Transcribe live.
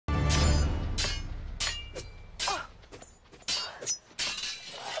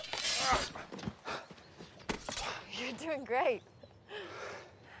doing great.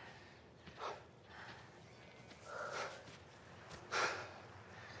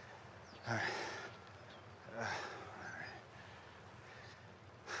 All right.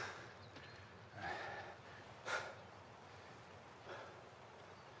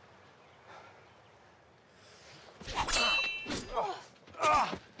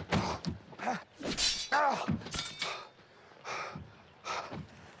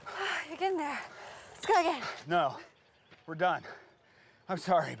 You're getting there. Let's go again. No, we're done. I'm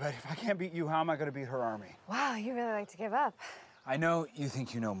sorry, but if I can't beat you, how am I going to beat her army? Wow, you really like to give up. I know you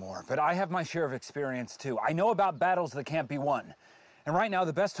think you know more, but I have my share of experience too. I know about battles that can't be won. And right now,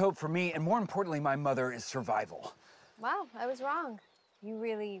 the best hope for me, and more importantly, my mother, is survival. Wow, I was wrong. You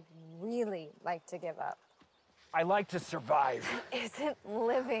really, really like to give up. I like to survive. It isn't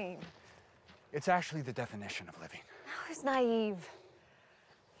living. It's actually the definition of living. I was naive.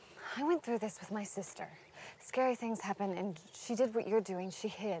 I went through this with my sister. Scary things happened, and she did what you're doing. She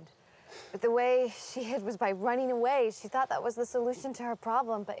hid. But the way she hid was by running away. She thought that was the solution to her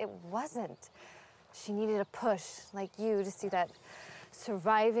problem, but it wasn't. She needed a push, like you, to see that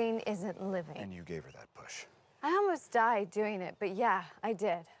surviving isn't living. And you gave her that push. I almost died doing it, but yeah, I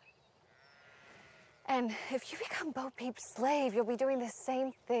did. And if you become Bo Peep's slave, you'll be doing the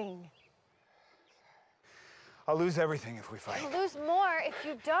same thing. I'll lose everything if we fight. You'll lose more if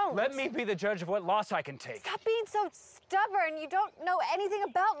you don't. Let me be the judge of what loss I can take. Stop being so stubborn. You don't know anything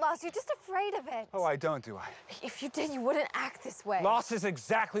about loss. You're just afraid of it. Oh, I don't, do I? If you did, you wouldn't act this way. Loss is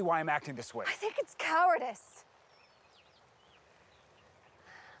exactly why I'm acting this way. I think it's cowardice.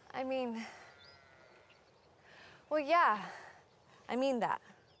 I mean, well, yeah, I mean that.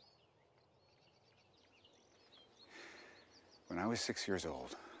 When I was 6 years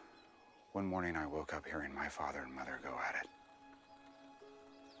old, one morning I woke up hearing my father and mother go at it.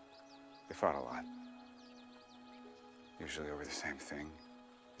 They fought a lot. Usually over the same thing,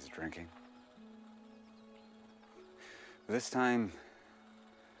 as drinking. But this time,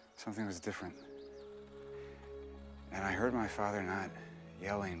 something was different. And I heard my father not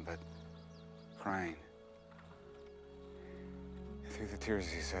yelling, but crying. And through the tears,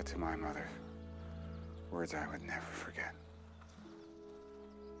 he said to my mother words I would never forget.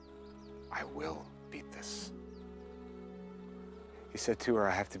 I will beat this. He said to her,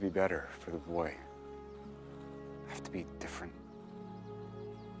 I have to be better for the boy. I have to be different.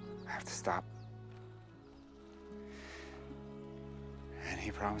 I have to stop. And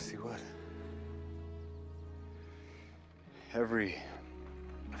he promised he would. Every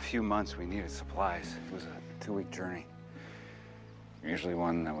few months we needed supplies. It was a 2-week journey. Usually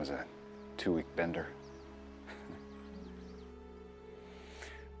one that was a 2-week bender.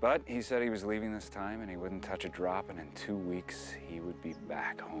 But he said he was leaving this time and he wouldn't touch a drop, and in 2 weeks he would be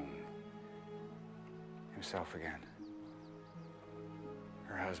back home. Himself again.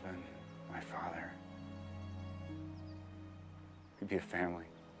 Her husband, my father. We'd be a family.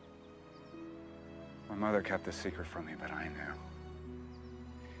 My mother kept the secret from me, but I knew.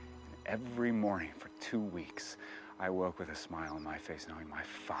 And every morning for 2 weeks, I woke with a smile on my face knowing my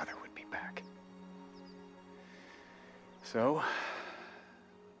father would be back. So,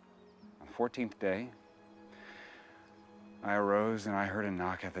 14th day, I arose and I heard a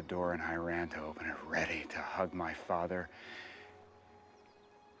knock at the door and I ran to open it, ready to hug my father.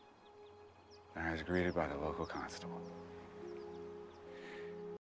 And I was greeted by the local constable.